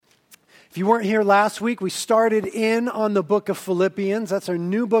If you weren't here last week, we started in on the book of Philippians. That's our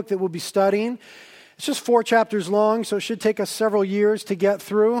new book that we'll be studying. It's just 4 chapters long, so it should take us several years to get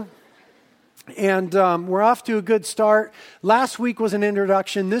through. And we're off to a good start. Last week was an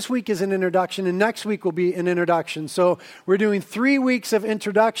introduction. This week is an introduction, and next week will be an introduction. So we're doing 3 weeks of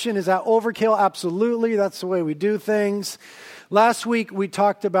introduction. Is that overkill? Absolutely. That's the way we do things. Last week we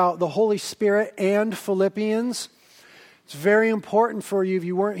talked about the Holy Spirit and Philippians. It's very important for you, if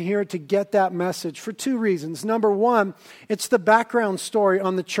you weren't here, to get that message for 2 reasons. Number one, it's the background story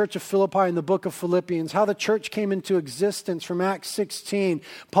on the church of Philippi in the book of Philippians, how the church came into existence from Acts 16,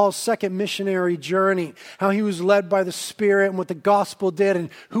 Paul's second missionary journey, how he was led by the Spirit and what the gospel did and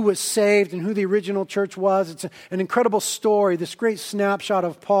who was saved and who the original church was. It's an incredible story, this great snapshot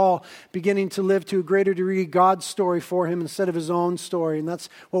of Paul beginning to live to a greater degree God's story for him instead of his own story, and that's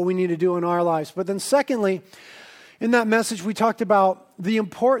what we need to do in our lives. But then secondly, in that message, we talked about the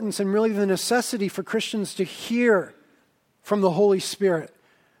importance and really the necessity for Christians to hear from the Holy Spirit,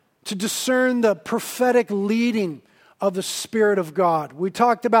 to discern the prophetic leading of the Spirit of God. We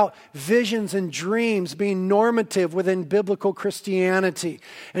talked about visions and dreams being normative within biblical Christianity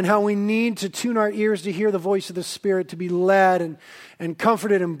and how we need to tune our ears to hear the voice of the Spirit, to be led and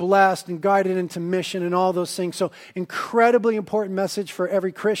comforted and blessed and guided into mission and all those things. So incredibly important message for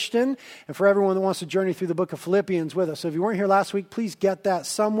every Christian and for everyone that wants to journey through the book of Philippians with us. So if you weren't here last week, please get that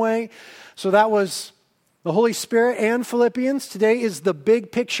some way. So that was the Holy Spirit and Philippians. Today is the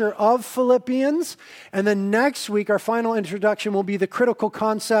big picture of Philippians. And then next week, our final introduction will be the critical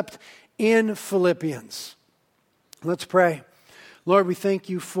concept in Philippians. Let's pray. Lord, we thank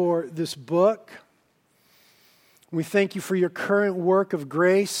you for this book. We thank you for your current work of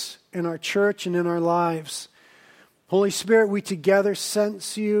grace in our church and in our lives. Holy Spirit, we together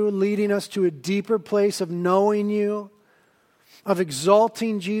sense you leading us to a deeper place of knowing you, of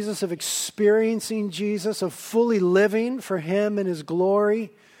exalting Jesus, of experiencing Jesus, of fully living for him and his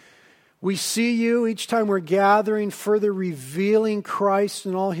glory. We see you each time we're gathering, further revealing Christ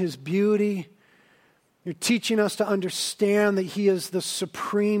and all his beauty. You're teaching us to understand that he is the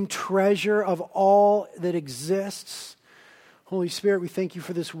supreme treasure of all that exists. Holy Spirit, we thank you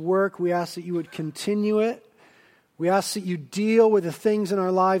for this work. We ask that you would continue it. We ask that you deal with the things in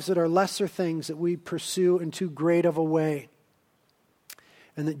our lives that are lesser things that we pursue in too great of a way.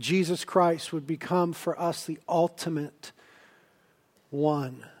 And that Jesus Christ would become for us the ultimate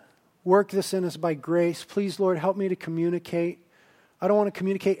one. Work this in us by grace. Please, Lord, help me to communicate. I don't want to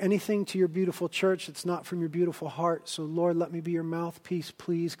communicate anything to your beautiful church that's not from your beautiful heart. So, Lord, let me be your mouthpiece,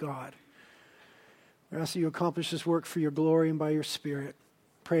 please, God. I ask that you accomplish this work for your glory and by your Spirit.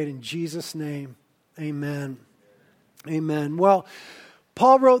 Pray it in Jesus' name. Amen. Amen. Well,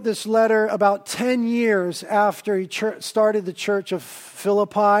 Paul wrote this letter about 10 years after he started the church of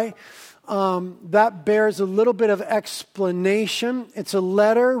Philippi. That bears a little bit of explanation. It's a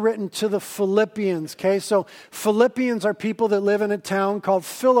letter written to the Philippians, okay? So Philippians are people that live in a town called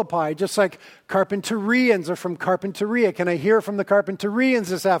Philippi, just like Carpinterians are from Carpinteria. Can I hear from the Carpinterians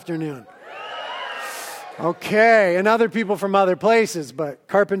this afternoon? Okay, and other people from other places, but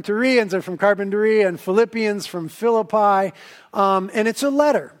Carpinterians are from Carpinteria and Philippians from Philippi. And it's a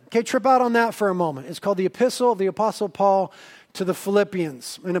letter. Okay, trip out on that for a moment. It's called the Epistle of the Apostle Paul to the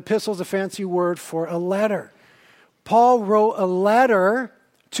Philippians. An epistle is a fancy word for a letter. Paul wrote a letter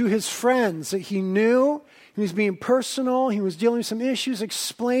to his friends that he knew. He was being personal. He was dealing with some issues,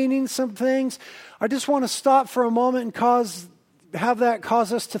 explaining some things. I just want to stop for a moment and have that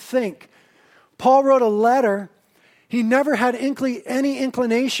cause us to think. Paul wrote a letter. He never had any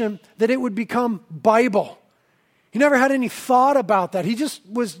inclination that it would become Bible. He never had any thought about that. He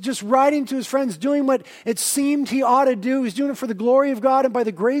was writing to his friends, doing what it seemed he ought to do. He was doing it for the glory of God and by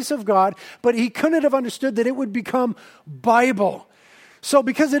the grace of God, but he couldn't have understood that it would become Bible. So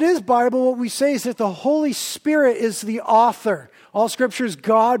because it is Bible, what we say is that the Holy Spirit is the author. All Scripture is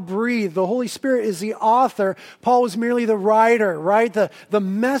God-breathed. The Holy Spirit is the author. Paul was merely the writer, right? The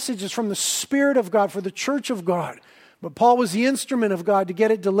message is from the Spirit of God for the church of God. But Paul was the instrument of God to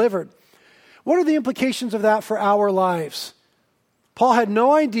get it delivered. What are the implications of that for our lives? Paul had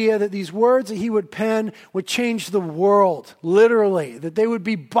no idea that these words that he would pen would change the world, literally, that they would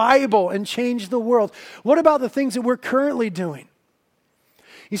be Bible and change the world. What about the things that we're currently doing?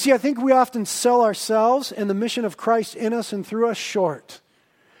 You see, I think we often sell ourselves and the mission of Christ in us and through us short.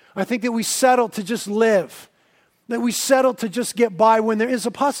 I think that we settle to just live, that we settle to just get by when there is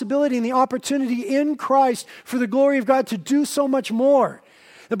a possibility and the opportunity in Christ for the glory of God to do so much more.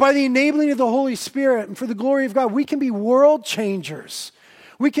 That by the enabling of the Holy Spirit and for the glory of God, we can be world changers.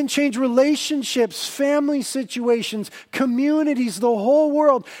 We can change relationships, family situations, communities, the whole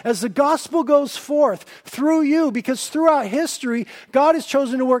world as the gospel goes forth through you, because throughout history, God has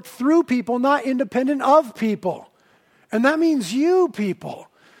chosen to work through people, not independent of people. And that means you people.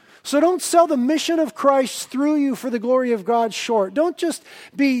 So don't sell the mission of Christ through you for the glory of God short. Don't just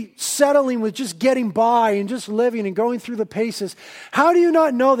be settling with just getting by and just living and going through the paces. How do you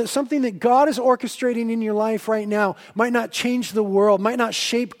not know that something that God is orchestrating in your life right now might not change the world, might not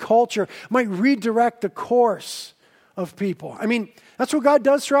shape culture, might redirect the course of people? I mean, that's what God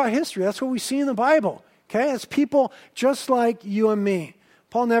does throughout history. That's what we see in the Bible. Okay? It's people just like you and me.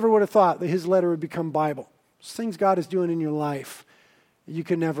 Paul never would have thought that his letter would become Bible. It's things God is doing in your life you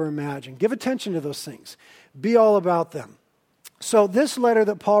could never imagine. Give attention to those things. Be all about them. So this letter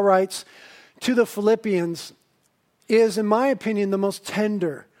that Paul writes to the Philippians is, in my opinion, the most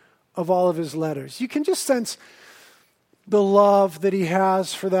tender of all of his letters. You can just sense the love that he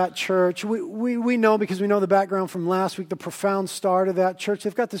has for that church. We know, because we know the background from last week, the profound start of that church.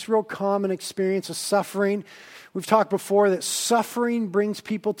 They've got this real common experience of suffering. We've talked before that suffering brings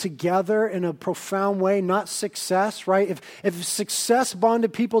people together in a profound way, not success, right? If success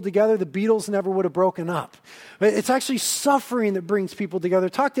bonded people together, the Beatles never would have broken up. But it's actually suffering that brings people together.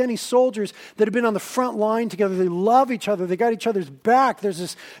 Talk to any soldiers that have been on the front line together. They love each other. They got each other's back.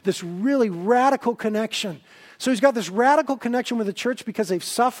 There's this really radical connection. So he's got this radical connection with the church because they've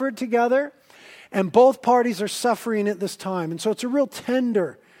suffered together, and both parties are suffering at this time. And so it's a real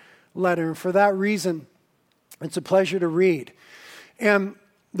tender letter, and for that reason, it's a pleasure to read. And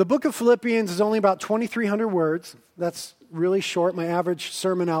the book of Philippians is only about 2,300 words. That's really short. My average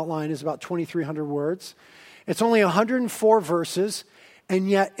sermon outline is about 2,300 words. It's only 104 verses, and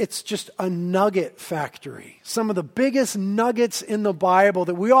yet it's just a nugget factory. Some of the biggest nuggets in the Bible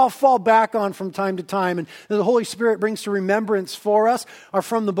that we all fall back on from time to time, and that the Holy Spirit brings to remembrance for us, are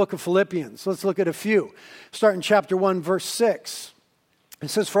from the book of Philippians. Let's look at a few. Start in chapter 1, verse 6. It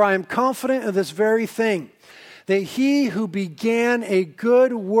says, "For I am confident of this very thing, that he who began a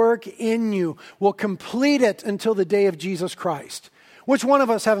good work in you will complete it until the day of Jesus Christ." Which one of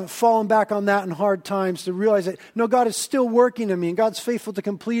us haven't fallen back on that in hard times to realize that, no, God is still working in me and God's faithful to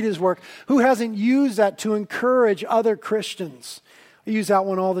complete his work? Who hasn't used that to encourage other Christians? I use that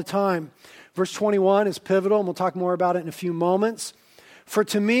one all the time. Verse 21 is pivotal, and we'll talk more about it in a few moments. "For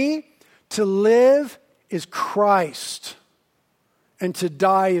to me, to live is Christ, and to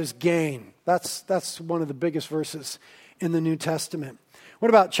die is gain." That's one of the biggest verses in the New Testament. What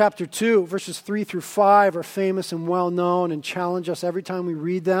about chapter 2? Verses 3 through 5 are famous and well known and challenge us every time we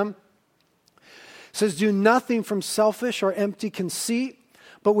read them. It says, "Do nothing from selfish or empty conceit,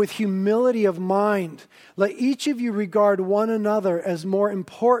 but with humility of mind. Let each of you regard one another as more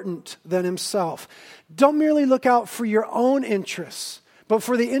important than himself. Don't merely look out for your own interests, but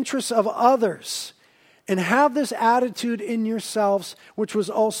for the interests of others. And have this attitude in yourselves, which was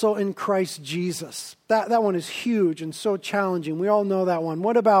also in Christ Jesus." That one is huge and so challenging. We all know that one.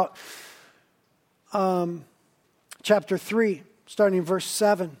 What about chapter 3, starting in verse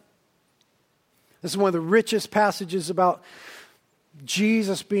 7? This is one of the richest passages about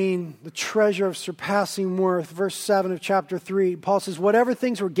Jesus being the treasure of surpassing worth. Verse 7 of chapter 3, Paul says, "Whatever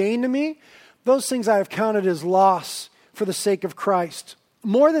things were gain to me, those things I have counted as loss for the sake of Christ.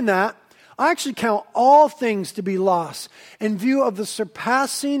 More than that, I actually count all things to be loss in view of the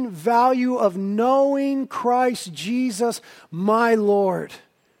surpassing value of knowing Christ Jesus, my Lord,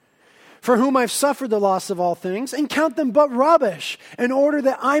 for whom I've suffered the loss of all things, and count them but rubbish, in order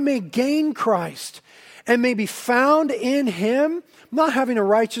that I may gain Christ and may be found in him, not having a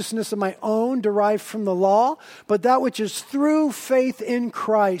righteousness of my own derived from the law, but that which is through faith in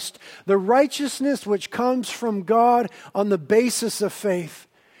Christ, the righteousness which comes from God on the basis of faith,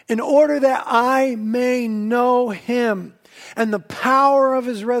 in order that I may know him and the power of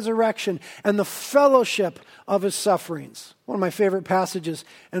his resurrection and the fellowship of his sufferings." One of my favorite passages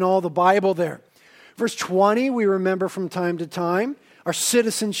in all the Bible there. Verse 20, we remember from time to time, our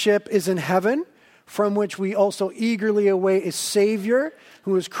citizenship is in heaven, from which we also eagerly await a Savior,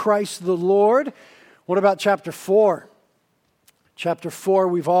 who is Christ the Lord. What about chapter 4? Chapter 4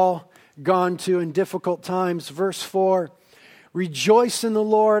 we've all gone to in difficult times. Verse 4, "Rejoice in the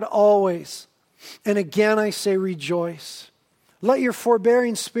Lord always. And again I say rejoice. Let your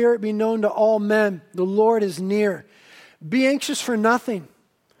forbearing spirit be known to all men. The Lord is near. Be anxious for nothing,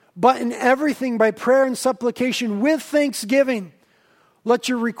 but in everything by prayer and supplication with thanksgiving, let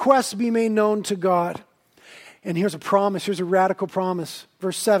your requests be made known to God." And here's a promise, here's a radical promise.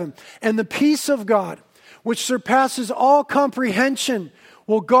 Verse 7, "And the peace of God, which surpasses all comprehension,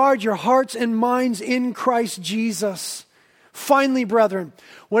 will guard your hearts and minds in Christ Jesus." Finally, brethren,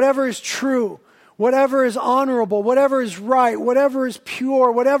 whatever is true, whatever is honorable, whatever is right, whatever is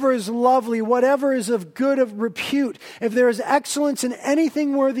pure, whatever is lovely, whatever is of good of repute, if there is excellence in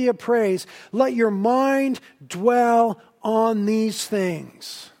anything worthy of praise, let your mind dwell on these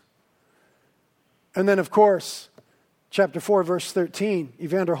things. And then, of course, chapter 4, verse 13,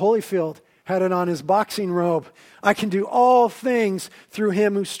 Evander Holyfield had it on his boxing robe. I can do all things through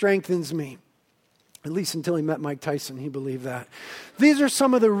him who strengthens me. At least until he met Mike Tyson, he believed that. These are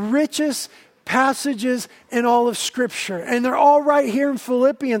some of the richest passages in all of Scripture. And they're all right here in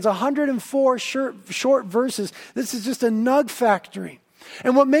Philippians, 104 short verses. This is just a nug factory.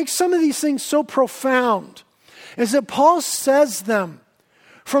 And what makes some of these things so profound is that Paul says them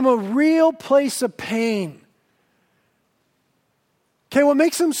from a real place of pain. Okay, what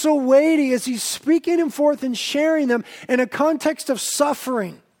makes them so weighty is he's speaking them forth and sharing them in a context of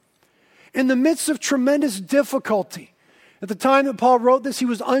suffering, in the midst of tremendous difficulty. At the time that Paul wrote this, he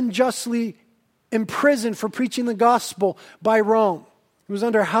was unjustly imprisoned for preaching the gospel by Rome. He was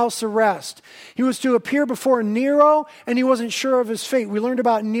under house arrest. He was to appear before Nero, and he wasn't sure of his fate. We learned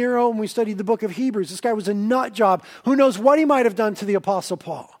about Nero when we studied the book of Hebrews. This guy was a nut job. Who knows what he might have done to the Apostle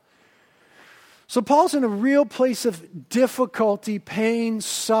Paul? So Paul's in a real place of difficulty, pain,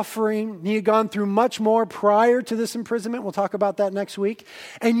 suffering. He had gone through much more prior to this imprisonment. We'll talk about that next week.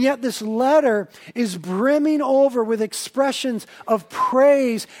 And yet this letter is brimming over with expressions of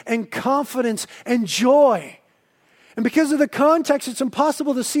praise and confidence and joy. And because of the context, it's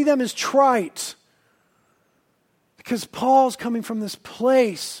impossible to see them as trite. Because Paul's coming from this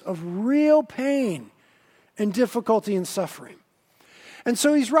place of real pain and difficulty and suffering. And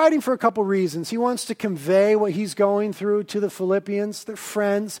so he's writing for a couple reasons. He wants to convey what he's going through to the Philippians, their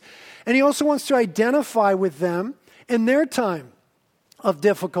friends. And he also wants to identify with them in their time of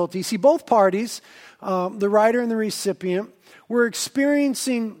difficulty. See, both parties, the writer and the recipient, were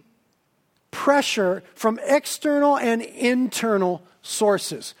experiencing pressure from external and internal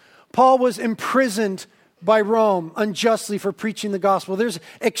sources. Paul was imprisoned by Rome unjustly for preaching the gospel. There's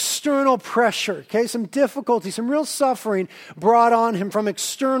external pressure, okay? Some difficulty, some real suffering brought on him from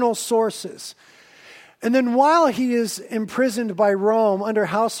external sources. And then while he is imprisoned by Rome under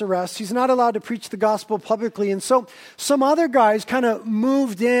house arrest, he's not allowed to preach the gospel publicly. And so some other guys kind of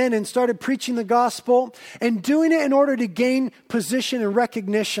moved in and started preaching the gospel and doing it in order to gain position and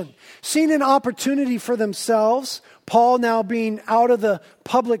recognition, seeing an opportunity for themselves, Paul now being out of the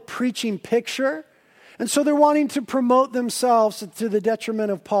public preaching picture. And so they're wanting to promote themselves to the detriment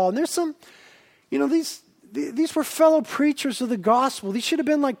of Paul. And there's some, these were fellow preachers of the gospel. These should have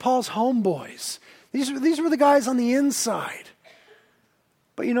been like Paul's homeboys. These were the guys on the inside.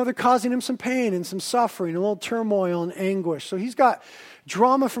 But, they're causing him some pain and some suffering, a little turmoil and anguish. So he's got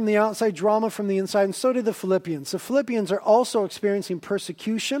drama from the outside, drama from the inside, and so did the Philippians. The Philippians are also experiencing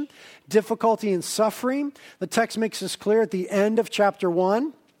persecution, difficulty, and suffering. The text makes this clear at the end of chapter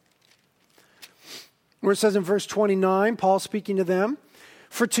 1. Where it says in verse 29, Paul speaking to them,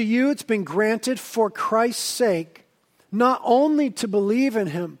 "For to you it's been granted for Christ's sake, not only to believe in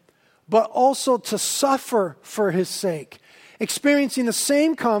him, but also to suffer for his sake, experiencing the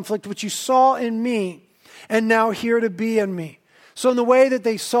same conflict which you saw in me, and now hear to be in me." So in the way that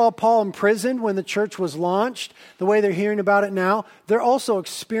they saw Paul imprisoned when the church was launched, the way they're hearing about it now, they're also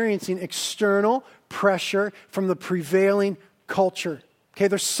experiencing external pressure from the prevailing culture. Okay,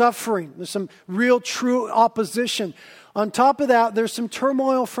 they're suffering. There's some real true opposition. On top of that, there's some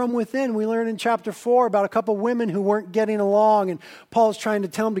turmoil from within. We learned in chapter 4 about a couple women who weren't getting along, and Paul's trying to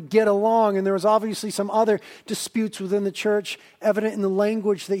tell them to get along, and there was obviously some other disputes within the church evident in the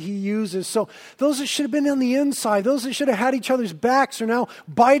language that he uses. So those that should have been on the inside, those that should have had each other's backs are now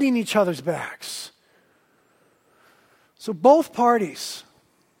biting each other's backs. So both parties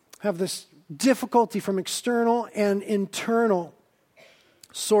have this difficulty from external and internal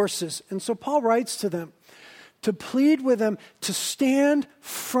sources. And so Paul writes to them to plead with them to stand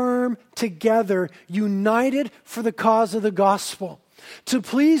firm together, united for the cause of the gospel. To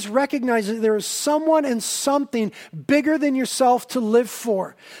please recognize that there is someone and something bigger than yourself to live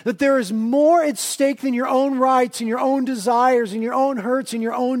for. That there is more at stake than your own rights and your own desires and your own hurts and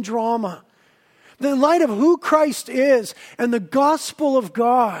your own drama. That in light of who Christ is and the gospel of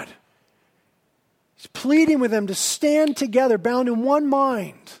God, he's pleading with them to stand together, bound in one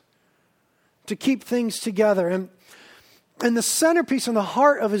mind, to keep things together. And the centerpiece and the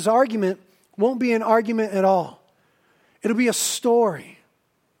heart of his argument won't be an argument at all. It'll be a story.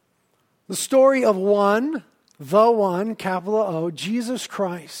 The story of the one, capital O, Jesus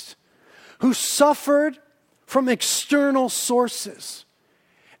Christ, who suffered from external sources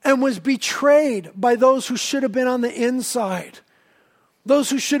and was betrayed by those who should have been on the inside.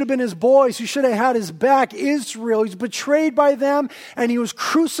 Those who should have been his boys, who should have had his back, Israel. He's betrayed by them, and he was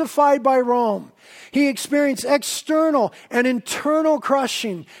crucified by Rome. He experienced external and internal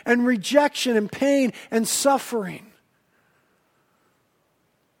crushing and rejection and pain and suffering.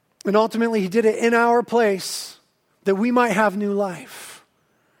 And ultimately, he did it in our place that we might have new life.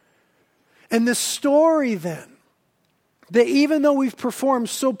 And the story then, that even though we've performed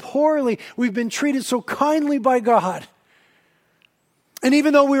so poorly, we've been treated so kindly by God, and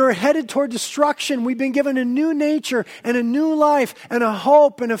even though we were headed toward destruction, we've been given a new nature and a new life and a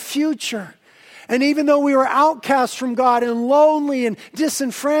hope and a future. And even though we were outcast from God and lonely and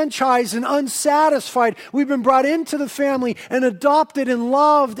disenfranchised and unsatisfied, we've been brought into the family and adopted and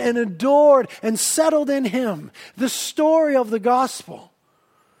loved and adored and settled in Him. The story of the gospel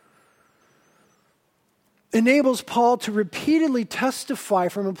enables Paul to repeatedly testify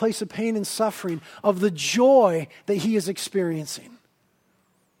from a place of pain and suffering of the joy that he is experiencing,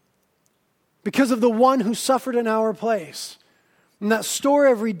 because of the one who suffered in our place. And that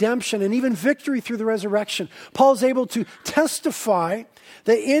story of redemption and even victory through the resurrection, Paul is able to testify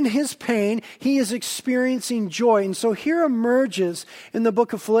that in his pain, he is experiencing joy. And so here emerges in the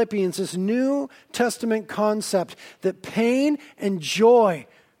book of Philippians this New Testament concept that pain and joy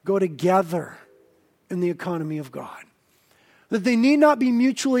go together in the economy of God. That they need not be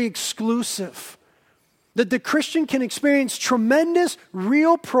mutually exclusive. That the Christian can experience tremendous,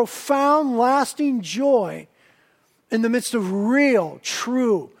 real, profound, lasting joy in the midst of real,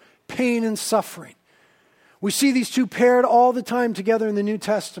 true pain and suffering. We see these two paired all the time together in the New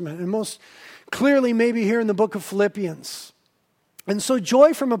Testament, and most clearly maybe here in the book of Philippians. And so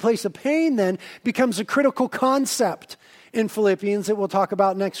joy from a place of pain then becomes a critical concept in Philippians that we'll talk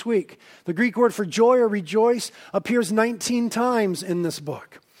about next week. The Greek word for joy or rejoice appears 19 times in this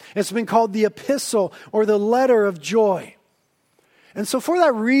book. It's been called the epistle or the letter of joy. And so for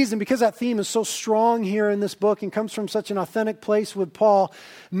that reason, because that theme is so strong here in this book and comes from such an authentic place with Paul,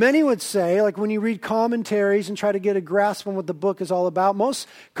 many would say, like when you read commentaries and try to get a grasp on what the book is all about, most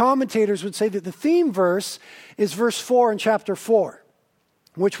commentators would say that the theme verse is verse 4 in chapter 4,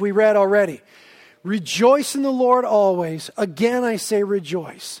 which we read already. Rejoice in the Lord always. Again, I say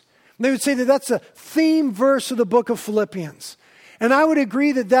rejoice. And they would say that that's a theme verse of the book of Philippians. And I would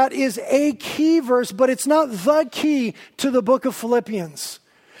agree that that is a key verse, but it's not the key to the book of Philippians.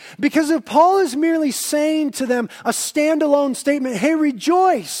 Because if Paul is merely saying to them a standalone statement, hey,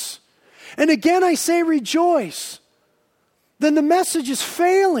 rejoice, and again I say rejoice, then the message is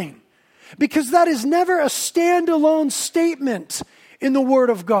failing. Because that is never a standalone statement in the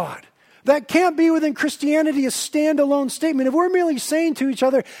Word of God. That can't be within Christianity a standalone statement. If we're merely saying to each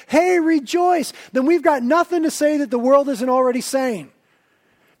other, hey, rejoice, then we've got nothing to say that the world isn't already saying.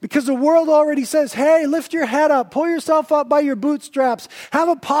 Because the world already says, hey, lift your head up, pull yourself up by your bootstraps, have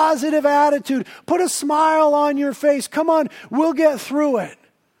a positive attitude, put a smile on your face, come on, we'll get through it.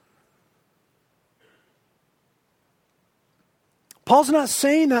 Paul's not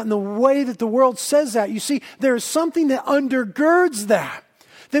saying that in the way that the world says that. You see, there is something that undergirds that.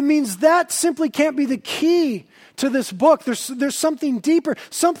 That means that simply can't be the key to this book. There's something deeper.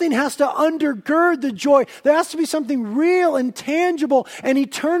 Something has to undergird the joy. There has to be something real and tangible and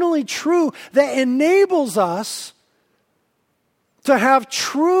eternally true that enables us to have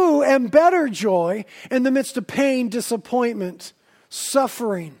true and better joy in the midst of pain, disappointment,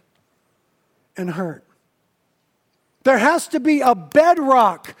 suffering, and hurt. There has to be a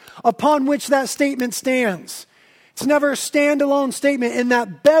bedrock upon which that statement stands. It's never a standalone statement, and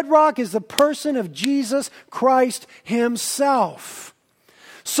that bedrock is the person of Jesus Christ Himself.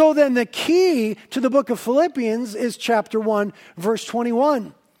 So then the key to the book of Philippians is chapter 1, verse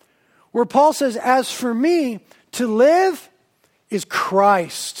 21, where Paul says, as for me, to live is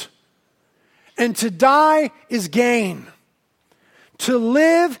Christ, and to die is gain. To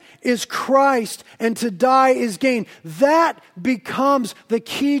live is Christ, and to die is gain. That becomes the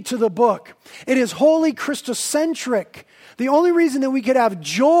key to the book. It is wholly Christocentric. The only reason that we could have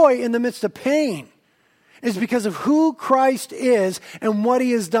joy in the midst of pain is because of who Christ is and what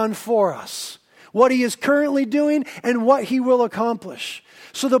He has done for us, what He is currently doing, and what He will accomplish.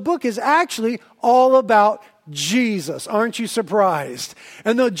 So the book is actually all about Jesus. Aren't you surprised?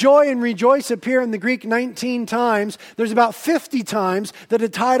 And though joy and rejoice appear in the Greek 19 times, there's about 50 times that a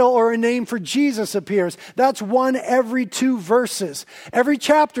title or a name for Jesus appears. That's one every 2 verses. Every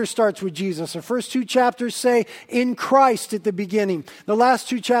chapter starts with Jesus. The first 2 chapters say, in Christ at the beginning. The last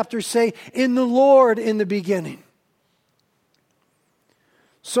 2 chapters say, in the Lord in the beginning.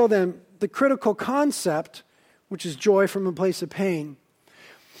 So then, the critical concept, which is joy from a place of pain,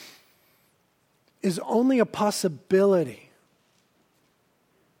 is only a possibility.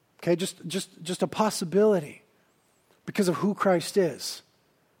 Okay, just a possibility because of who Christ is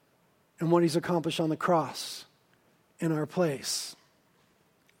and what he's accomplished on the cross in our place.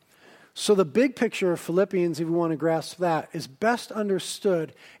 So the big picture of Philippians, if we want to grasp that, is best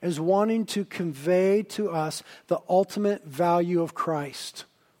understood as wanting to convey to us the ultimate value of Christ.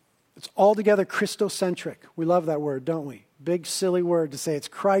 It's altogether Christocentric. We love that word, don't we? Big, silly word to say it's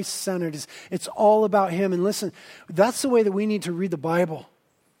Christ-centered. It's all about him. And listen, that's the way that we need to read the Bible.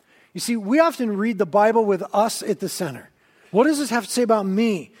 You see, we often read the Bible with us at the center. What does this have to say about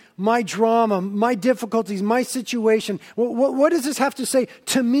me, my drama, my difficulties, my situation? What does this have to say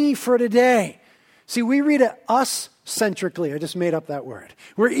to me for today? See, we read it us-centrically. I just made up that word.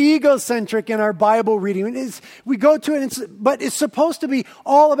 We're egocentric in our Bible reading. We go to it, but it's supposed to be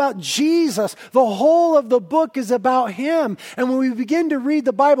all about Jesus. The whole of the book is about him. And when we begin to read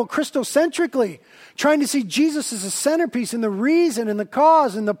the Bible Christocentrically, trying to see Jesus as a centerpiece and the reason and the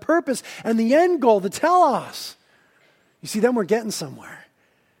cause and the purpose and the end goal to tell us, you see, then we're getting somewhere.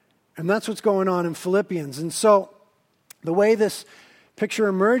 And that's what's going on in Philippians. And so the way this picture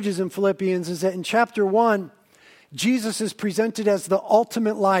emerges in Philippians is that in chapter 1, Jesus is presented as the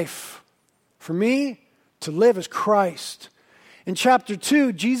ultimate life. For me, to live is Christ. In chapter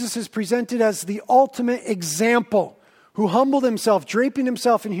 2, Jesus is presented as the ultimate example who humbled himself, draping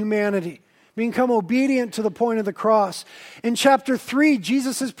himself in humanity, become obedient to the point of the cross. In chapter 3,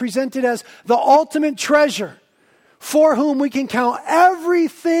 Jesus is presented as the ultimate treasure, for whom we can count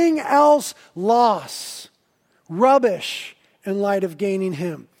everything else loss, rubbish, in light of gaining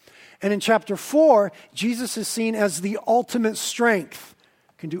him. And in chapter 4, Jesus is seen as the ultimate strength.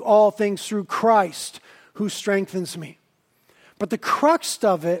 I can do all things through Christ who strengthens me. But the crux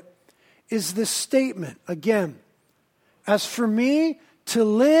of it is this statement, again, as for me, to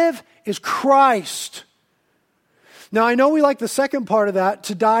live is Christ. Now, I know we like the second part of that,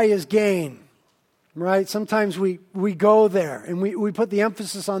 to die is gain. Right? Sometimes we go there and we put the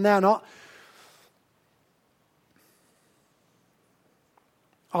emphasis on that. And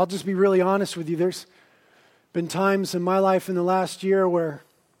I'll just be really honest with you. There's been times in my life in the last year where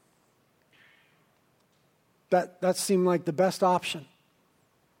that seemed like the best option.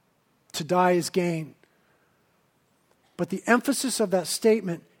 To die is gain. But the emphasis of that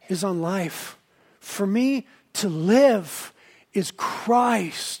statement is on life. For me, to live is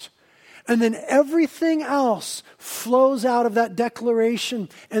Christ. And then everything else flows out of that declaration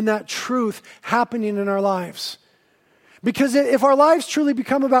and that truth happening in our lives. Because if our lives truly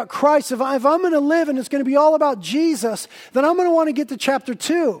become about Christ, if I'm going to live and it's going to be all about Jesus, then I'm going to want to get to chapter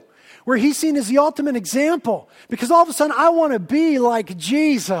 2, where he's seen as the ultimate example. Because all of a sudden I want to be like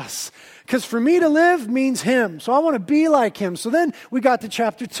Jesus. Because for me to live means him. So I want to be like him. So then we got to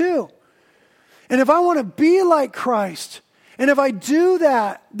chapter 2. And if I want to be like Christ, and if I do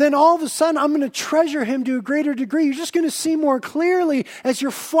that, then all of a sudden I'm going to treasure him to a greater degree. You're just going to see more clearly as you're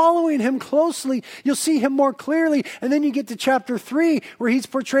following him closely. You'll see him more clearly. And then you get to chapter 3 where he's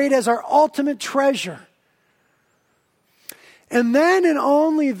portrayed as our ultimate treasure. And then and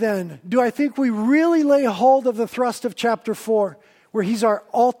only then do I think we really lay hold of the thrust of chapter 4 where he's our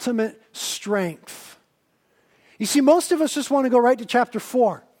ultimate strength. You see, most of us just want to go right to chapter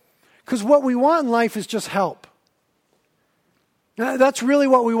 4 because what we want in life is just help. That's really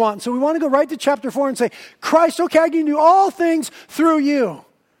what we want. So we want to go right to chapter 4 and say, Christ, okay, I can do all things through you.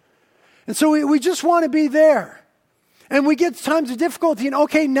 And so we just want to be there. And we get times of difficulty and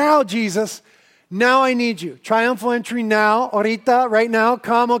okay, now Jesus, now I need you. Triumphal entry now, ahorita, right now,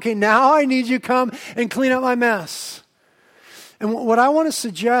 come. Okay, now I need you, come and clean up my mess. And what I want to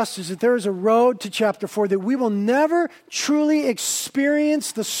suggest is that there is a road to chapter 4 that we will never truly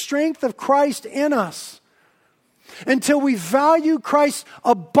experience the strength of Christ in us until we value Christ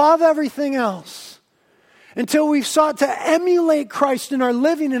above everything else. Until we've sought to emulate Christ in our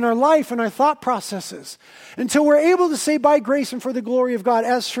living, in our life, in our thought processes. Until we're able to say by grace and for the glory of God,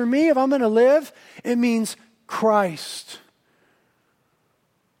 as for me, if I'm going to live, it means Christ.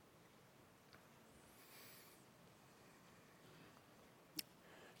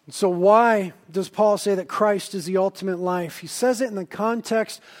 So why does Paul say that Christ is the ultimate life? He says it in the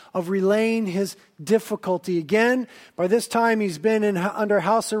context of relaying his difficulty. Again, by this time he's been under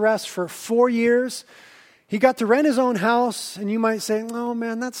house arrest for 4 years. He got to rent his own house, and you might say, oh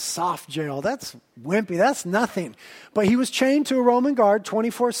man, that's soft jail. That's wimpy. That's nothing. But he was chained to a Roman guard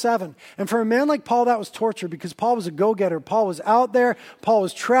 24/7. And for a man like Paul, that was torture because Paul was a go-getter. Paul was out there. Paul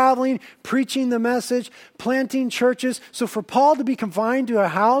was traveling, preaching the message, planting churches. So for Paul to be confined to a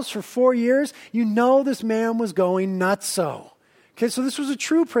house for 4 years, you know this man was going nutso. Okay, so this was a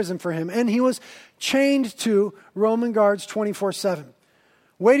true prison for him, and he was chained to Roman guards 24/7,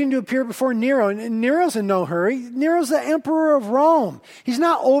 waiting to appear before Nero. And Nero's in no hurry. Nero's the emperor of Rome. He's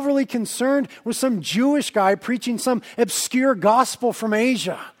not overly concerned with some Jewish guy preaching some obscure gospel from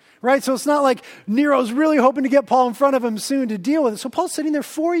Asia, right? So it's not like Nero's really hoping to get Paul in front of him soon to deal with it. So Paul's sitting there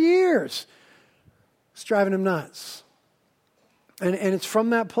 4 years. It's driving him nuts. And it's from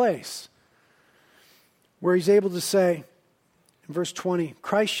that place where he's able to say, in verse 20,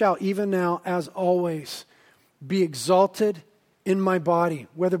 Christ shall even now, as always, be exalted in my body,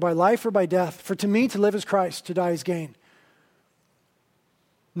 whether by life or by death. For to me to live is Christ, to die is gain.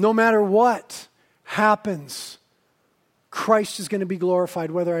 No matter what happens, Christ is going to be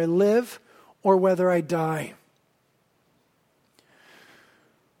glorified, whether I live or whether I die.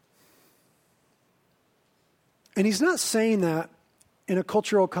 And he's not saying that in a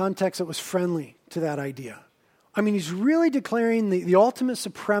cultural context that was friendly to that idea. I mean, he's really declaring the ultimate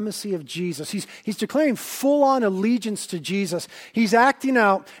supremacy of Jesus. He's declaring full-on allegiance to Jesus. He's acting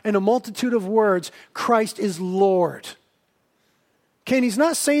out in a multitude of words, Christ is Lord. Okay, and he's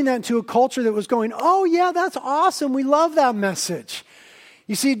not saying that to a culture that was going, oh yeah, that's awesome, we love that message.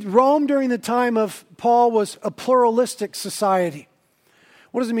 You see, Rome during the time of Paul was a pluralistic society.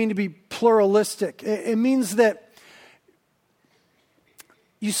 What does it mean to be pluralistic? It means that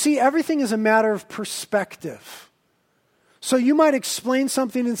you see everything as a matter of perspective. So you might explain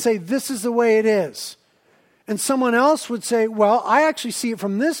something and say, this is the way it is. And someone else would say, well, I actually see it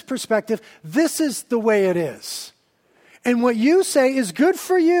from this perspective. This is the way it is. And what you say is good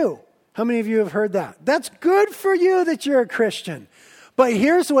for you. How many of you have heard that? That's good for you that you're a Christian. But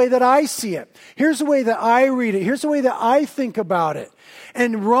here's the way that I see it. Here's the way that I read it. Here's the way that I think about it.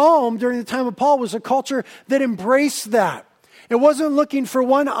 And Rome, during the time of Paul, was a culture that embraced that. It wasn't looking for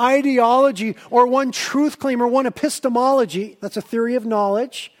one ideology or one truth claim or one epistemology, that's a theory of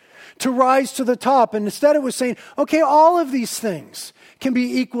knowledge, to rise to the top. And instead it was saying, okay, all of these things can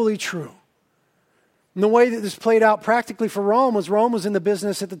be equally true. And the way that this played out practically for Rome was in the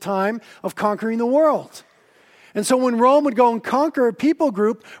business at the time of conquering the world. And so when Rome would go and conquer a people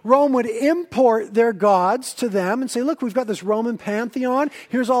group, Rome would import their gods to them and say, look, we've got this Roman pantheon.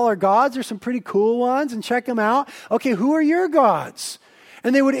 Here's all our gods. There's some pretty cool ones, and check them out. Okay, who are your gods?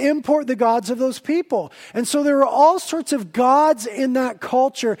 And they would import the gods of those people. And so there were all sorts of gods in that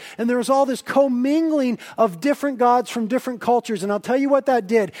culture, and there was all this commingling of different gods from different cultures. And I'll tell you what that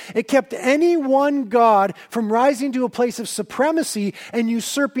did. It kept any one god from rising to a place of supremacy and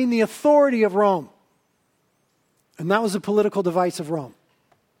usurping the authority of Rome. And that was the political device of Rome.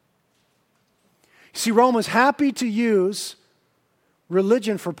 See, Rome was happy to use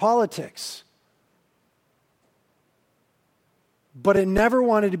religion for politics, but it never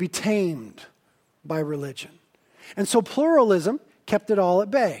wanted to be tamed by religion. And so pluralism kept it all at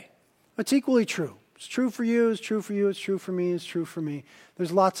bay. It's equally true. It's true for you, it's true for you, it's true for me, it's true for me.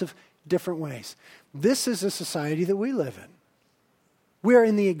 There's lots of different ways. This is the society that we live in. We are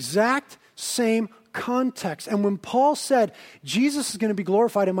in the exact same context. And when Paul said, Jesus is going to be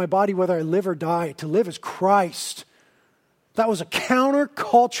glorified in my body whether I live or die, to live is Christ, that was a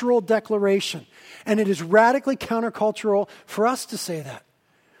countercultural declaration. And it is radically countercultural for us to say that.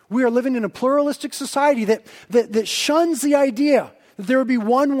 We are living in a pluralistic society that shuns the idea that there would be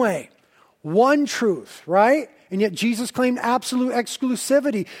one way, one truth, right? And yet Jesus claimed absolute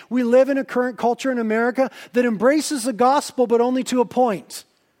exclusivity. We live in a current culture in America that embraces the gospel, but only to a point.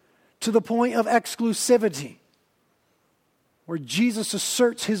 To the point of exclusivity, where Jesus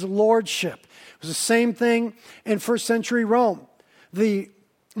asserts his lordship. It was the same thing in first century Rome. The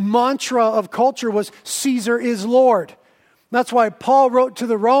mantra of culture was Caesar is Lord. That's why Paul wrote to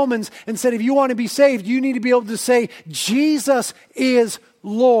the Romans and said, if you want to be saved, you need to be able to say, Jesus is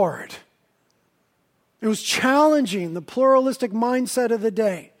Lord. It was challenging the pluralistic mindset of the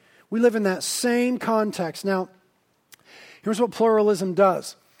day. We live in that same context. Now, here's what pluralism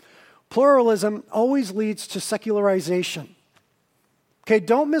does. Pluralism always leads to secularization. Okay,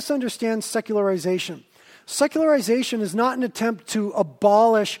 don't misunderstand secularization. Secularization is not an attempt to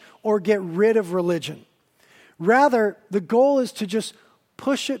abolish or get rid of religion. Rather, the goal is to just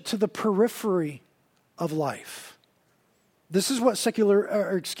push it to the periphery of life. This is what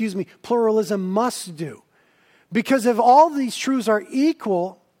pluralism must do. Because if all these truths are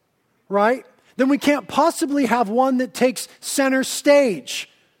equal, right, then we can't possibly have one that takes center stage.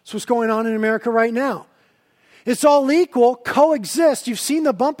 That's what's going on in America right now. It's all equal, coexist. You've seen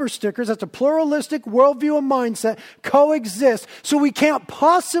the bumper stickers. That's a pluralistic worldview and mindset. Coexist. So we can't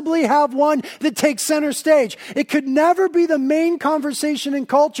possibly have one that takes center stage. It could never be the main conversation in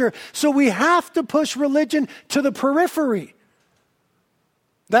culture. So we have to push religion to the periphery.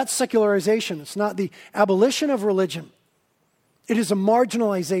 That's secularization. It's not the abolition of religion. It is a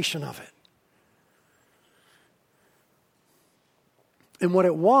marginalization of it. And what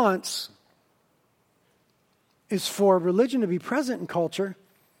it wants is for religion to be present in culture,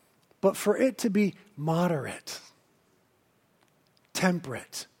 but for it to be moderate,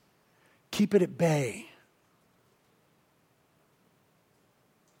 temperate, keep it at bay.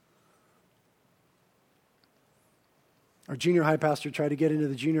 Our junior high pastor tried to get into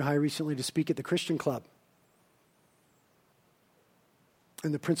the junior high recently to speak at the Christian club.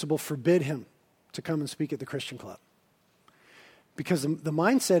 And the principal forbid him to come and speak at the Christian club. Because the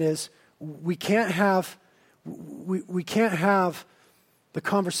mindset is we can't have the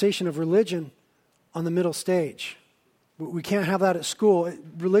conversation of religion on the middle stage. We can't have that at school.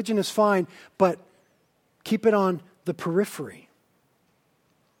 Religion is fine, but keep it on the periphery.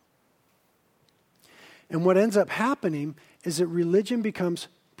 And what ends up happening is that religion becomes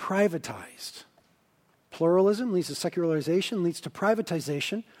privatized. Pluralism leads to secularization, leads to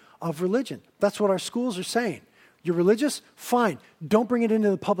privatization of religion. That's what our schools are saying. You're religious? Fine. Don't bring it into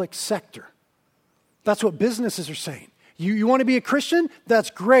the public sector. That's what businesses are saying. You want to be a Christian? That's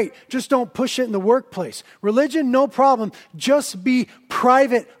great. Just don't push it in the workplace. Religion, no problem. Just be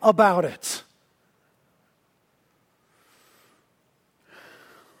private about it.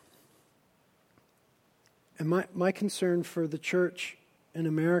 And my concern for the church in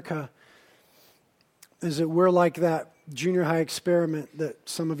America is that we're like that junior high experiment that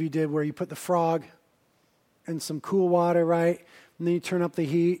some of you did where you put the frog in some cool water, right? And then you turn up the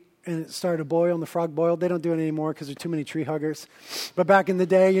heat and it started to boil and the frog boiled. They don't do it anymore because there are too many tree huggers. But back in the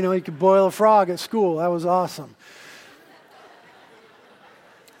day, you could boil a frog at school. That was awesome.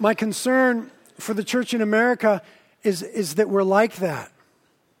 My concern for the church in America is that we're like that.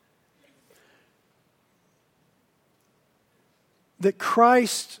 That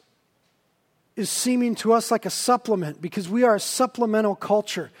Christ is seeming to us like a supplement because we are a supplemental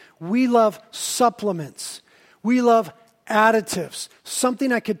culture. We love supplements. We love additives.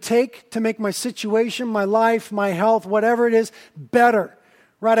 Something I could take to make my situation, my life, my health, whatever it is, better.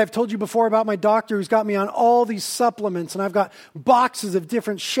 Right? I've told you before about my doctor who's got me on all these supplements, and I've got boxes of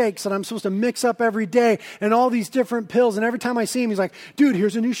different shakes that I'm supposed to mix up every day and all these different pills. And every time I see him, he's like, dude,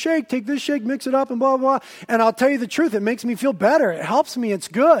 here's a new shake. Take this shake, mix it up, and blah, blah, blah. And I'll tell you the truth. It makes me feel better. It helps me. It's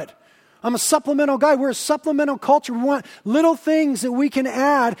good. I'm a supplemental guy. We're a supplemental culture. We want little things that we can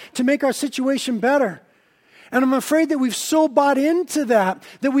add to make our situation better. And I'm afraid that we've so bought into that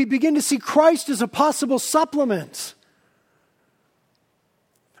we begin to see Christ as a possible supplement.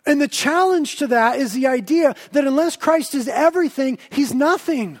 And the challenge to that is the idea that unless Christ is everything, he's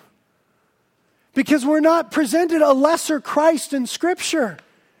nothing. Because we're not presented a lesser Christ in Scripture.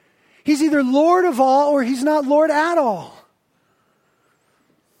 He's either Lord of all or he's not Lord at all.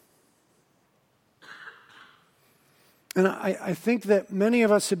 And I think that many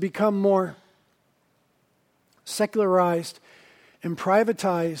of us have become more secularized and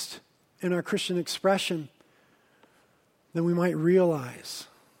privatized in our Christian expression than we might realize.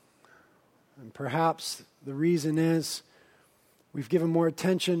 And perhaps the reason is we've given more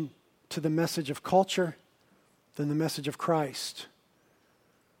attention to the message of culture than the message of Christ.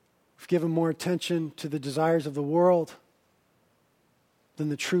 We've given more attention to the desires of the world than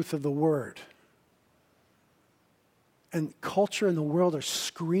the truth of the Word. And culture and the world are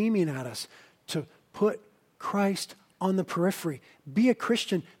screaming at us to put Christ on the periphery. Be a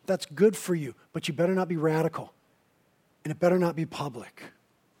Christian, that's good for you, but you better not be radical. And it better not be public.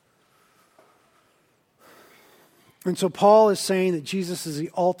 And so Paul is saying that Jesus is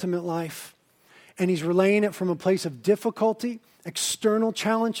the ultimate life, and he's relaying it from a place of difficulty, external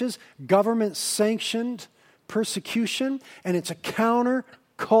challenges, government-sanctioned persecution, and it's a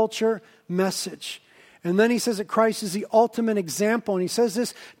counter-culture message. And then he says that Christ is the ultimate example, and he says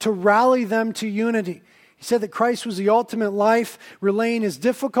this to rally them to unity. He said that Christ was the ultimate life, relaying his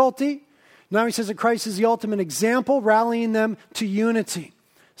difficulty. Now he says that Christ is the ultimate example, rallying them to unity.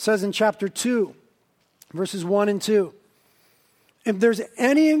 It says in chapter 2, verses 1 and 2, if there's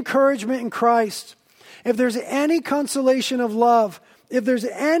any encouragement in Christ, if there's any consolation of love, if there's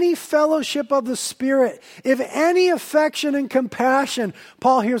any fellowship of the Spirit, if any affection and compassion,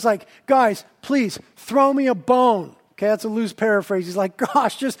 Paul here's like, guys, please throw me a bone. Okay, that's a loose paraphrase. He's like,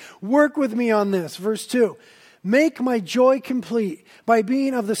 gosh, just work with me on this. Verse 2, make my joy complete by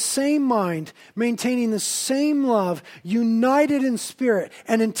being of the same mind, maintaining the same love, united in spirit,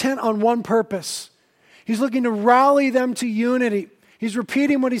 and intent on one purpose. He's looking to rally them to unity. He's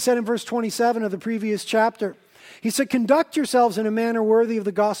repeating what he said in verse 27 of the previous chapter. He said, conduct yourselves in a manner worthy of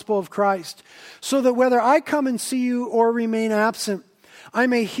the gospel of Christ, so that whether I come and see you or remain absent, I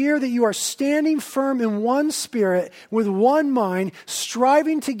may hear that you are standing firm in one spirit, with one mind,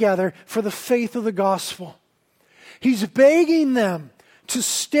 striving together for the faith of the gospel. He's begging them to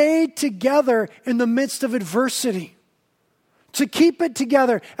stay together in the midst of adversity, to keep it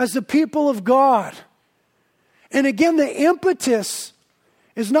together as the people of God. And again, the impetus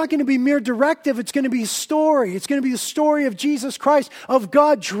is not going to be mere directive. It's going to be a story. It's going to be the story of Jesus Christ, of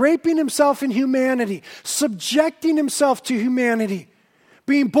God draping himself in humanity, subjecting himself to humanity,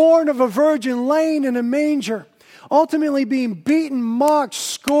 being born of a virgin, laying in a manger, ultimately being beaten, mocked,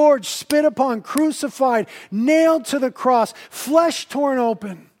 scourged, spit upon, crucified, nailed to the cross, flesh torn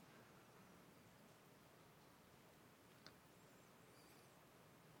open.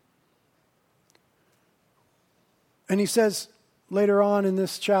 And he says later on in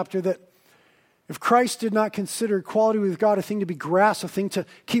this chapter that if Christ did not consider equality with God a thing to be grasped, a thing to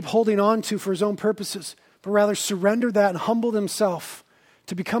keep holding on to for his own purposes, but rather surrendered that and humbled himself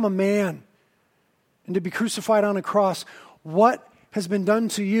to become a man and to be crucified on a cross, what has been done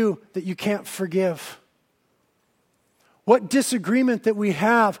to you that you can't forgive? What disagreement that we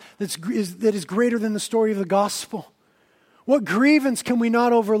have that is greater than the story of the gospel? What grievance can we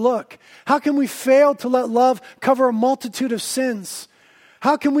not overlook? How can we fail to let love cover a multitude of sins?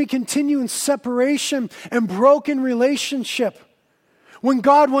 How can we continue in separation and broken relationship when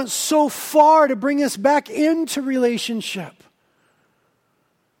God wants so far to bring us back into relationship?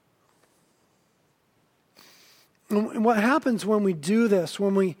 And what happens when we do this,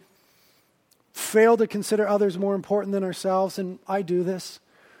 when we fail to consider others more important than ourselves, and I do this,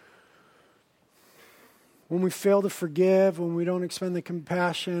 when we fail to forgive, when we don't expend the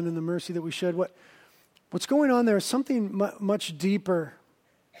compassion and the mercy that we should, what's going on there is something much deeper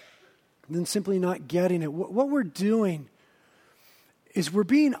than simply not getting it. What we're doing is we're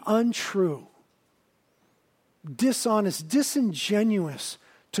being untrue, dishonest, disingenuous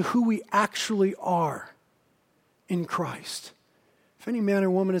to who we actually are in Christ. If any man or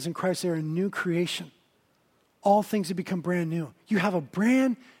woman is in Christ, they are a new creation. All things have become brand new. You have a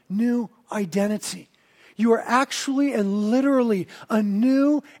brand new identity. You are actually and literally a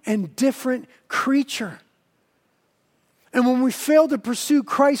new and different creature. And when we fail to pursue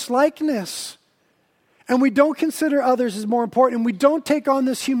Christ-likeness, and we don't consider others as more important, and we don't take on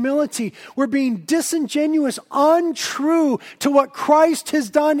this humility, we're being disingenuous, untrue to what Christ has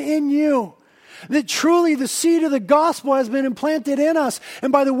done in you. That truly the seed of the gospel has been implanted in us,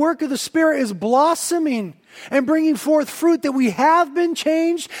 and by the work of the Spirit is blossoming and bringing forth fruit, that we have been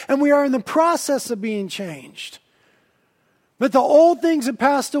changed and we are in the process of being changed. That the old things have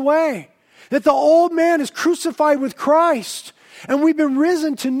passed away. That the old man is crucified with Christ and we've been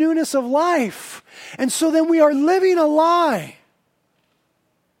risen to newness of life. And so then we are living a lie.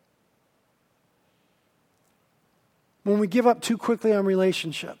 When we give up too quickly on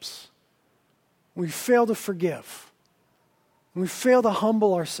relationships, we fail to forgive, when we fail to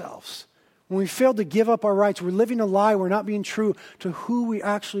humble ourselves, when we fail to give up our rights, we're living a lie. We're not being true to who we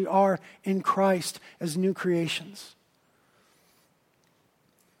actually are in Christ as new creations.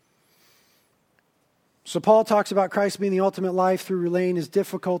 So Paul talks about Christ being the ultimate life through relaying his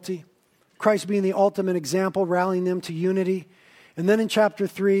difficulty, Christ being the ultimate example, rallying them to unity. And then in chapter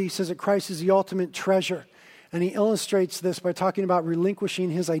 3, he says that Christ is the ultimate treasure. And he illustrates this by talking about relinquishing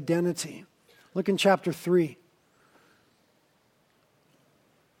his identity. Look in chapter 3.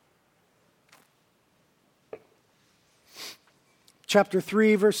 Chapter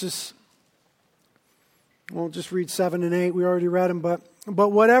 3, verses, we'll just read 7 and 8. We already read them, but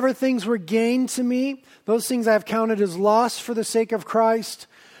whatever things were gained to me, those things I have counted as loss for the sake of Christ.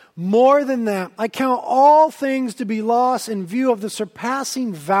 More than that, I count all things to be lost in view of the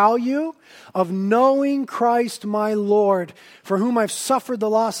surpassing value of knowing Christ my Lord, for whom I've suffered the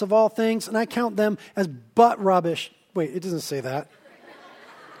loss of all things, and I count them as but rubbish. Wait, it doesn't say that.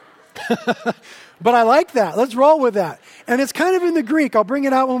 But I like that. Let's roll with that. And it's kind of in the Greek. I'll bring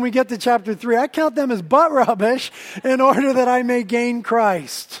it out when we get to chapter 3. I count them as but rubbish in order that I may gain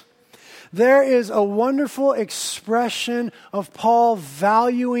Christ. There is a wonderful expression of Paul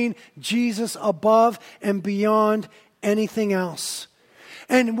valuing Jesus above and beyond anything else.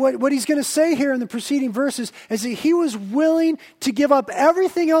 And what he's going to say here in the preceding verses is that he was willing to give up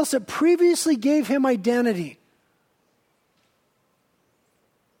everything else that previously gave him identity.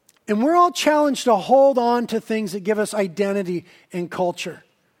 And we're all challenged to hold on to things that give us identity in culture.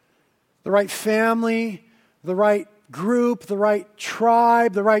 The right family, the right group, the right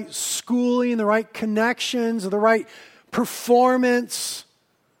tribe, the right schooling, the right connections, the right performance.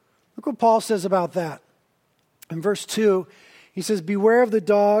 Look what Paul says about that. In verse 2, he says, beware of the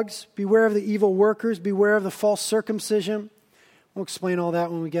dogs, beware of the evil workers, beware of the false circumcision. We'll explain all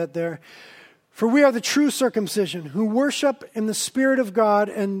that when we get there. For we are the true circumcision, who worship in the Spirit of God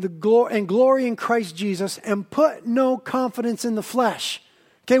and glory in Christ Jesus, and put no confidence in the flesh.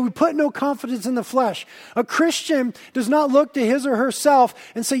 Okay, we put no confidence in the flesh. A Christian does not look to his or herself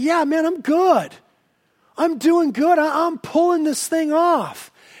and say, yeah, man, I'm good. I'm doing good. I'm pulling this thing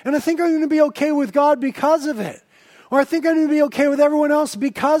off. And I think I'm going to be okay with God because of it. Or I think I'm going to be okay with everyone else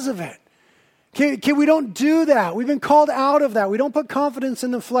because of it. Okay, we don't do that. We've been called out of that. We don't put confidence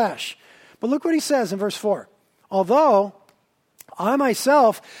in the flesh. But look what he says in verse 4. Although I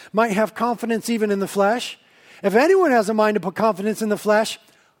myself might have confidence even in the flesh, if anyone has a mind to put confidence in the flesh,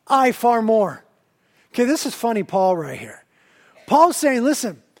 I far more. Okay, this is funny, Paul, right here. Paul's saying,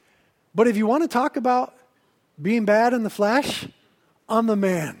 listen, but if you want to talk about being bad in the flesh, I'm the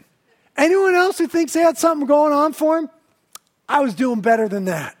man. Anyone else who thinks they had something going on for him, I was doing better than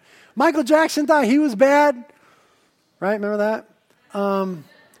that. Michael Jackson thought he was bad. Right, remember that?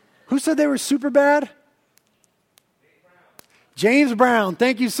 Who said they were super bad? James Brown.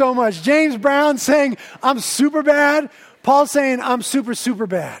 Thank you so much. James Brown saying, I'm super bad. Paul saying, I'm super, super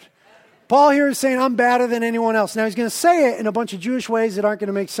bad. Paul here is saying, I'm badder than anyone else. Now, he's going to say it in a bunch of Jewish ways that aren't going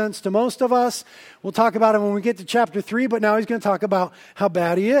to make sense to most of us. We'll talk about it when we get to chapter 3, but now he's going to talk about how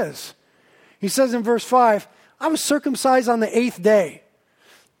bad he is. He says in verse 5, I was circumcised on the 8th day.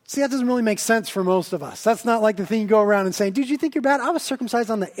 See, that doesn't really make sense for most of us. That's not like the thing you go around and say, dude, you think you're bad? I was circumcised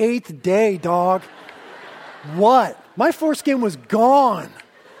on the 8th day, dog. What? My foreskin was gone.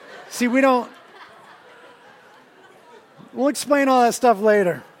 See, we'll explain all that stuff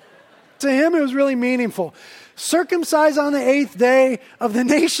later. To him, it was really meaningful. Circumcised on the 8th day, of the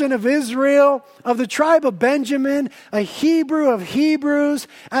nation of Israel, of the tribe of Benjamin, a Hebrew of Hebrews.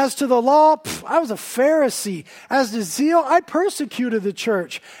 As to the law, I was a Pharisee. As to zeal, I persecuted the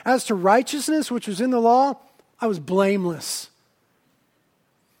church. As to righteousness, which was in the law, I was blameless.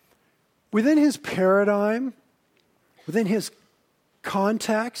 Within his paradigm, within his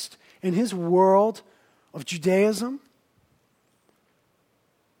context, in his world of Judaism,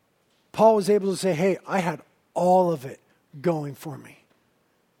 Paul was able to say, hey, I had all of it going for me.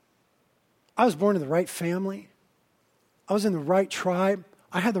 I was born in the right family. I was in the right tribe.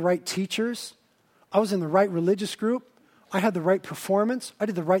 I had the right teachers. I was in the right religious group. I had the right performance. I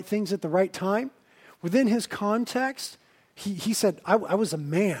did the right things at the right time. Within his context, he said, I was a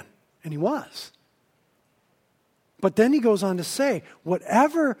man, and he was. But then he goes on to say,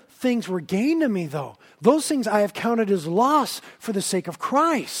 whatever things were gained to me, though, those things I have counted as loss for the sake of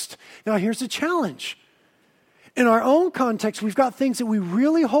Christ. Now, here's the challenge. In our own context, we've got things that we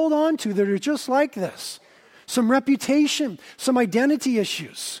really hold on to that are just like this. Some reputation, some identity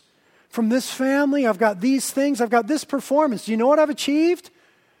issues. From this family, I've got these things, I've got this performance. Do you know what I've achieved?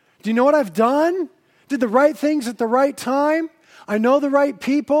 Do you know what I've done? Did the right things at the right time? I know the right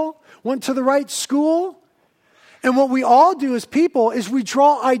people, went to the right school. And what we all do as people is we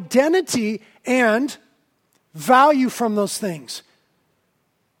draw identity and value from those things.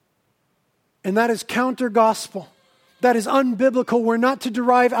 And that is counter-gospel. That is unbiblical. We're not to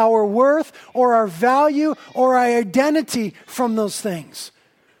derive our worth or our value or our identity from those things.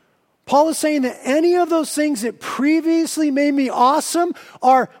 Paul is saying that any of those things that previously made me awesome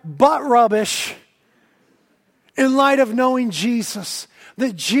are butt rubbish in light of knowing Jesus.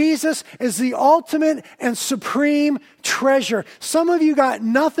 That Jesus is the ultimate and supreme treasure. Some of you got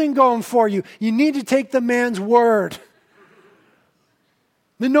nothing going for you. You need to take the man's word.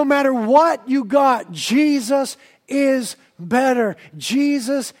 That no matter what you got, Jesus is better.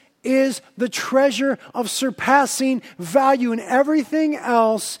 Jesus is the treasure of surpassing value, and everything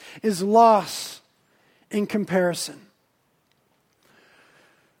else is loss in comparison.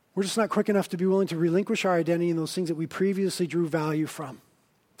 We're just not quick enough to be willing to relinquish our identity in those things that we previously drew value from,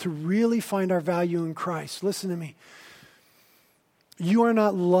 to really find our value in Christ. Listen to me. You are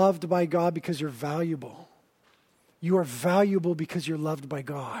not loved by God because you're valuable. You are valuable because you're loved by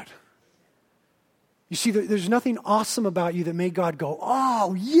God. You see, there's nothing awesome about you that made God go,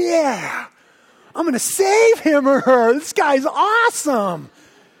 oh, yeah, I'm going to save him or her. This guy's awesome.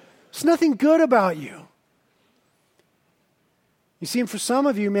 There's nothing good about you. You see, and for some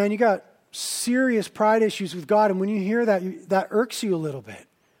of you, man, you got serious pride issues with God, and when you hear that, that irks you a little bit.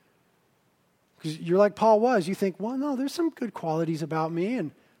 Because you're like Paul was. You think, well, no, there's some good qualities about me,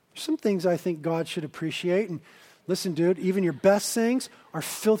 and there's some things I think God should appreciate. And listen, dude, even your best things are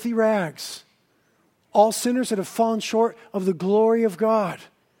filthy rags. All sinners that have fallen short of the glory of God.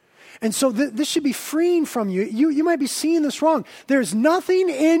 And so this should be freeing from you. You might be seeing this wrong. There's nothing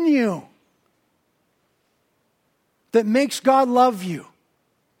in you that makes God love you.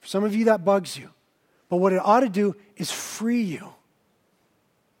 For some of you, that bugs you. But what it ought to do is free you.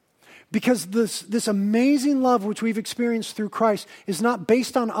 Because this amazing love which we've experienced through Christ is not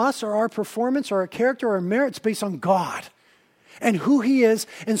based on us or our performance or our character or our merit. It's based on God and who He is.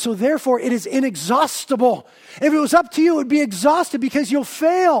 And so therefore it is inexhaustible. If it was up to you, it would be exhausted because you'll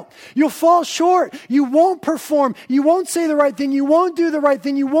fail. You'll fall short. You won't perform. You won't say the right thing. You won't do the right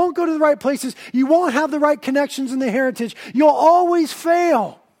thing. You won't go to the right places. You won't have the right connections and the heritage. You'll always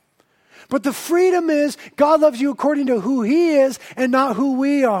fail. But the freedom is God loves you according to who He is and not who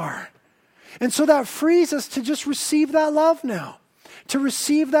we are. And so that frees us to just receive that love now, to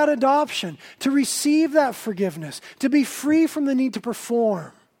receive that adoption, to receive that forgiveness, to be free from the need to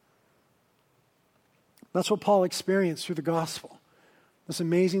perform. That's what Paul experienced through the gospel. This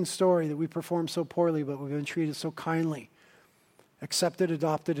amazing story that we perform so poorly, but we've been treated so kindly, accepted,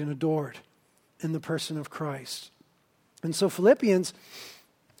 adopted, and adored in the person of Christ. And so Philippians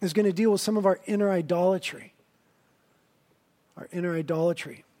is going to deal with some of our inner idolatry. Our inner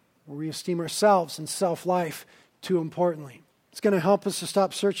idolatry, where we esteem ourselves and self-life too importantly. It's going to help us to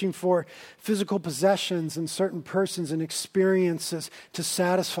stop searching for physical possessions and certain persons and experiences to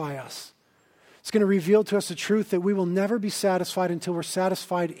satisfy us. It's going to reveal to us the truth that we will never be satisfied until we're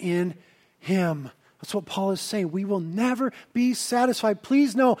satisfied in Him. That's what Paul is saying. We will never be satisfied.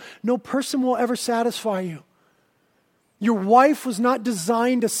 Please know, no person will ever satisfy you. Your wife was not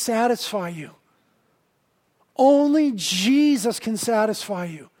designed to satisfy you. Only Jesus can satisfy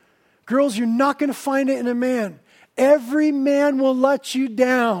you. Girls, you're not going to find it in a man. Every man will let you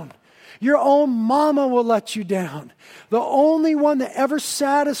down. Your own mama will let you down. The only one that ever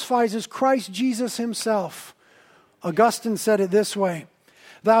satisfies is Christ Jesus Himself. Augustine said it this way: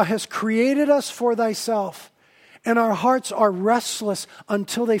 Thou hast created us for Thyself, and our hearts are restless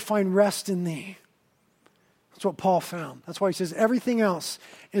until they find rest in Thee. That's what Paul found. That's why he says everything else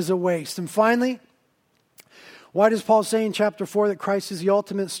is a waste. And finally, why does Paul say in chapter 4 that Christ is the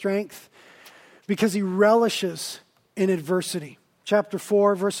ultimate strength? Because He relishes in adversity. Chapter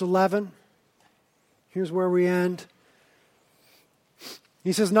 4, verse 11. Here's where we end.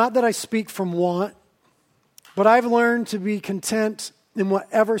 He says, Not that I speak from want, but I've learned to be content in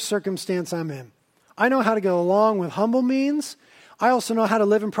whatever circumstance I'm in. I know how to get along with humble means. I also know how to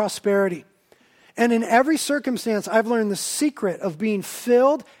live in prosperity. And in every circumstance, I've learned the secret of being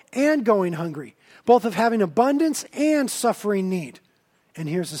filled and going hungry, both of having abundance and suffering need. And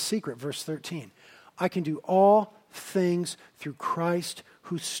here's the secret, verse 13. I can do all things through Christ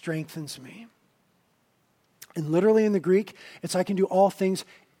who strengthens me. And literally in the Greek, it's I can do all things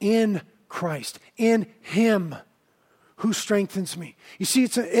in Christ, in Him who strengthens me. You see,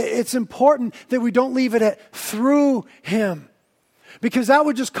 it's important that we don't leave it at through Him, because that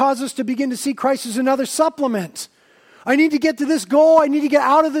would just cause us to begin to see Christ as another supplement. I need to get to this goal. I need to get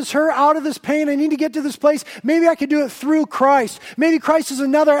out of this hurt, out of this pain. I need to get to this place. Maybe I could do it through Christ. Maybe Christ is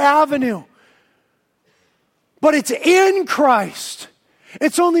another avenue. But it's in Christ.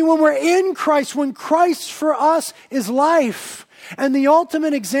 It's only when we're in Christ, when Christ for us is life and the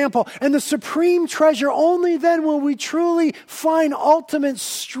ultimate example and the supreme treasure, only then will we truly find ultimate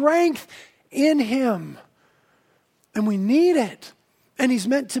strength in Him. And we need it. And He's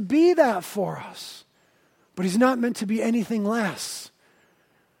meant to be that for us. But He's not meant to be anything less.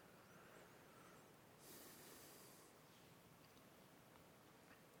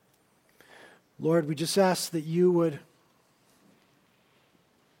 Lord, we just ask that You would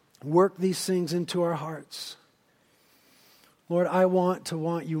work these things into our hearts. Lord, I want to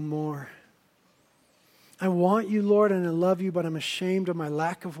want You more. I want You, Lord, and I love You, but I'm ashamed of my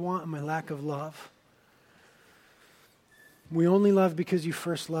lack of want and my lack of love. We only love because You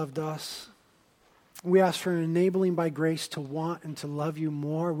first loved us. We ask for an enabling by grace to want and to love You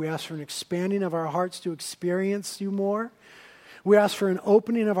more. We ask for an expanding of our hearts to experience You more. We ask for an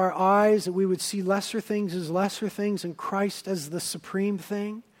opening of our eyes that we would see lesser things as lesser things and Christ as the supreme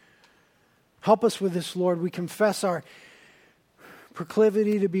thing. Help us with this, Lord. We confess our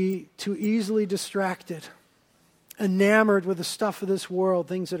proclivity to be too easily distracted, enamored with the stuff of this world,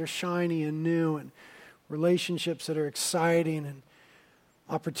 things that are shiny and new, and relationships that are exciting, and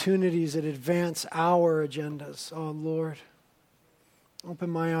opportunities that advance our agendas. Oh, Lord,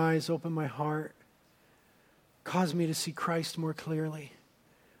 open my eyes, open my heart. Cause me to see Christ more clearly.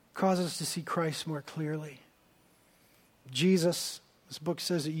 Cause us to see Christ more clearly. Jesus, this book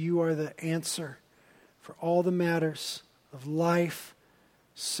says that You are the answer for all the matters of life,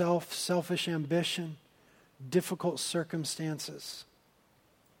 selfish ambition, difficult circumstances.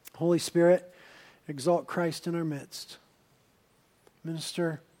 Holy Spirit, exalt Christ in our midst.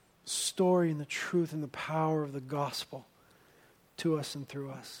 Minister the story and the truth and the power of the gospel to us and through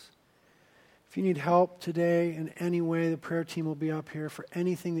us. If you need help today in any way, the prayer team will be up here for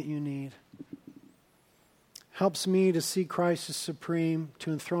anything that you need. Helps me to see Christ as supreme,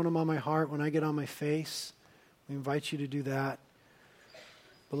 to enthrone him on my heart when I get on my face. We invite you to do that.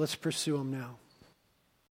 But let's pursue him now.